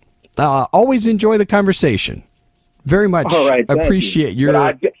again. Always enjoy the conversation. Very much. All right, appreciate your...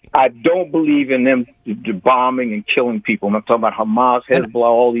 I don't believe in them bombing and killing people. I'm talking about Hamas, Hezbollah,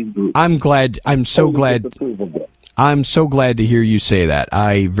 all these groups. I'm so glad to hear you say that.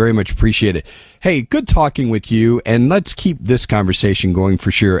 I very much appreciate it. Hey, good talking with you, and let's keep this conversation going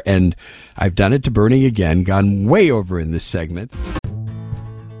for sure. And I've done it to Bernie again, gone way over in this segment.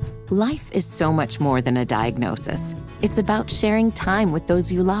 Life is so much more than a diagnosis. It's about sharing time with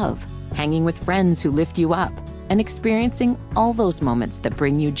those you love, hanging with friends who lift you up, and experiencing all those moments that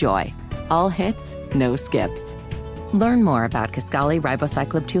bring you joy. All hits, no skips. Learn more about Kisqali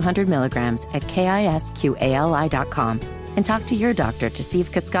Ribociclib 200 milligrams at KISQALI.com and talk to your doctor to see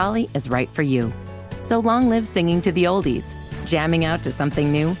if Kisqali is right for you. So long live singing to the oldies, jamming out to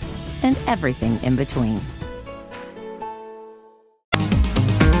something new, and everything in between.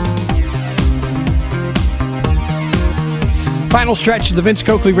 Final stretch of the Vince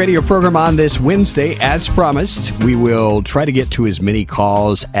Coakley radio program on this Wednesday. As promised, we will try to get to as many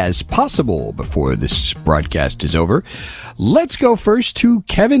calls as possible before this broadcast is over. Let's go first to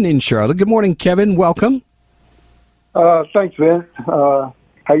Kevin in Charlotte. Good morning, Kevin. Welcome. Thanks, Vince. How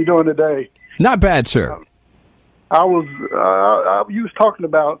you doing today? Not bad, sir. You was talking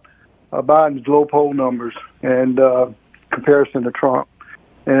about Biden's low poll numbers and comparison to Trump.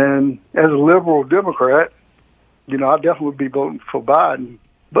 And as a liberal Democrat, I definitely would be voting for Biden.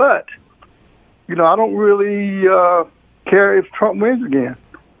 But, I don't really care if Trump wins again.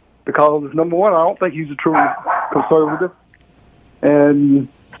 Because, number one, I don't think he's a true conservative. And,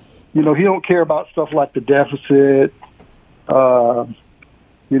 he don't care about stuff like the deficit. He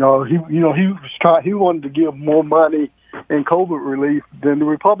wanted to give more money in COVID relief than the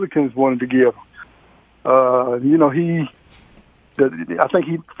Republicans wanted to give. I think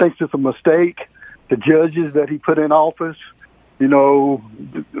he thinks it's a mistake. The judges that he put in office, he don't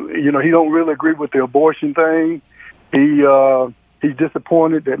really agree with the abortion thing. He's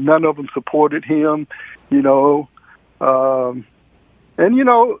disappointed that none of them supported him. He wanted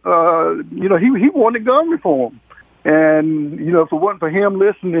gun reform. And if it wasn't for him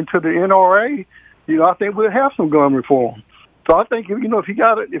listening to the NRA, I think we'd have some gun reform. So I think if he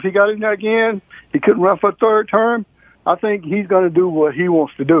got in there again, he couldn't run for a third term. I think he's going to do what he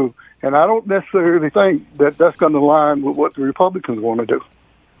wants to do, and I don't necessarily think that that's going to align with what the Republicans want to do.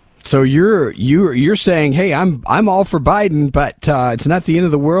 So you're saying, hey, I'm all for Biden, but it's not the end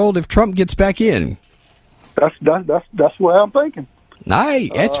of the world if Trump gets back in. That's what I'm thinking.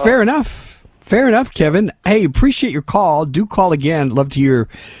 That's fair enough. Fair enough, Kevin. Hey, appreciate your call. Do call again. Love to hear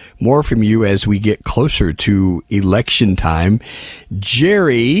more from you as we get closer to election time.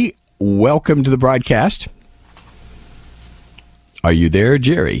 Jerry, welcome to the broadcast. Are you there,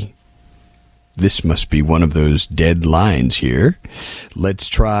 Jerry? This must be one of those dead lines here. Let's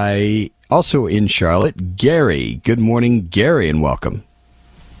try also in Charlotte, Gary. Good morning, Gary, and welcome.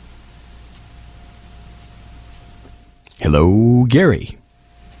 Hello, Gary.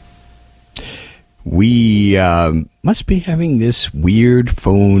 We must be having this weird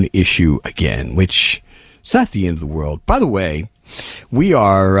phone issue again, which is not the end of the world. By the way, we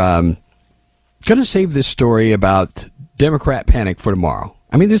are going to save this story about Democrat panic for tomorrow.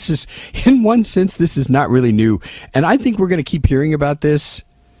 I mean, this is, in one sense, this is not really new. And I think we're going to keep hearing about this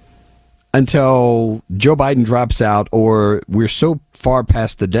until Joe Biden drops out, or we're so far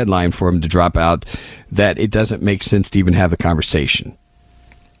past the deadline for him to drop out that it doesn't make sense to even have the conversation.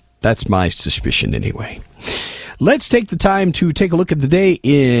 That's my suspicion anyway. Let's take the time to take a look at the day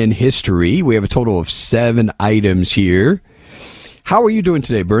in history. We have a total of 7 items here. How are you doing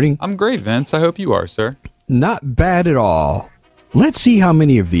today, Bernie? I'm great, Vince. I hope you are, sir. Not bad at all. Let's see how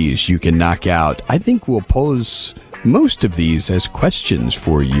many of these you can knock out. I think we'll pose most of these as questions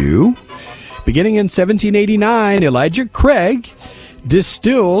for you. Beginning in 1789, Elijah Craig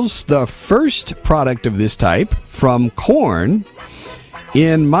distills the first product of this type from corn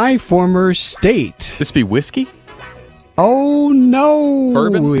in my former state. This be whiskey? Oh, no.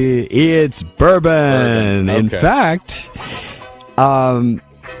 Bourbon? It's bourbon. Okay. In fact,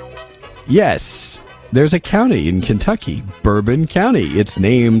 yes, there's a county in Kentucky, Bourbon County. It's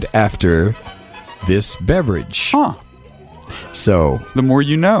named after this beverage. Huh. So, the more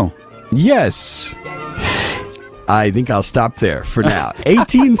you know. Yes. I think I'll stop there for now.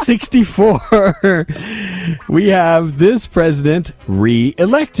 1864, we have this president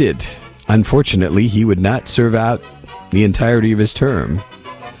re-elected. Unfortunately, he would not serve out the entirety of his term.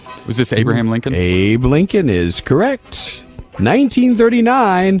 Was this Abraham Lincoln? Abe Lincoln is correct.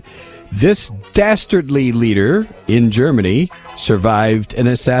 1939, this dastardly leader in Germany survived an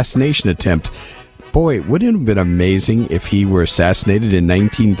assassination attempt. Boy, wouldn't it have been amazing if he were assassinated in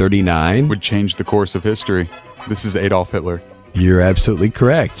 1939? Would change the course of history. This is Adolf Hitler. You're absolutely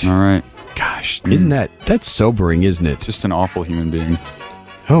correct. All right. Gosh, isn't that's sobering, isn't it? Just an awful human being.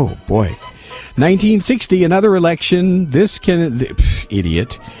 Oh, boy. 1960, another election.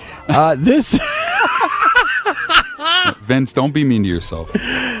 Idiot. This... Vince, don't be mean to yourself.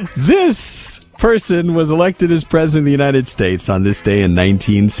 This person was elected as president of the United States on this day in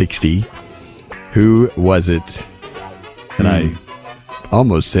 1960. Who was it? And I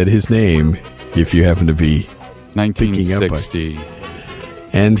almost said his name, if you happen to be 1960.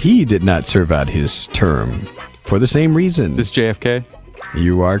 And he did not serve out his term for the same reason. Is this JFK?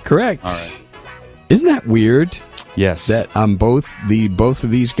 You are correct. All right. Isn't that weird? Yes. That both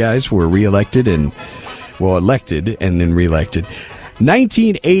of these guys were reelected and elected and then reelected.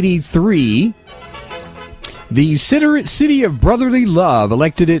 1983, the city of Brotherly Love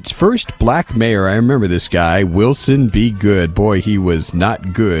elected its first black mayor. I remember this guy, Wilson B. Good. Boy, he was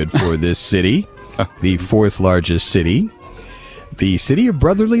not good for this city, the 4th largest city. The city of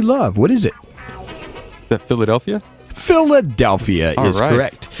Brotherly Love. What is it? Is that Philadelphia? Philadelphia is right.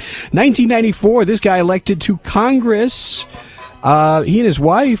 correct. 1994, this guy elected to Congress. He and his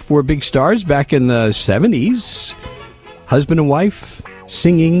wife were big stars back in the 70s. Husband and wife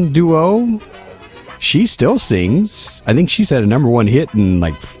singing duo. She still sings. I think she's had a #1 hit in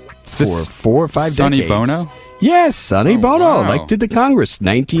like four or five Sonny decades. Bono? Yes, Sonny Bono, wow. elected to Congress,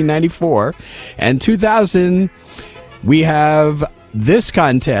 1994. And 2000, we have this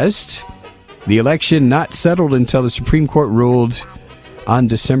contest. The election not settled until the Supreme Court ruled on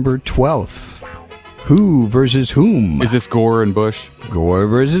December 12th. Who versus whom? Is this Gore and Bush? Gore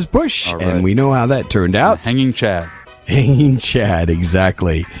versus Bush. Right. And we know how that turned out. Hanging Chad. Hanging Chad,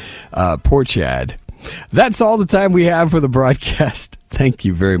 exactly. Poor Chad. That's all the time we have for the broadcast. Thank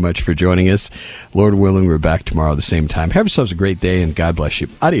you very much for joining us. Lord willing, we're back tomorrow at the same time. Have yourselves a great day, and God bless you.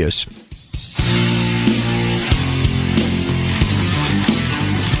 Adios.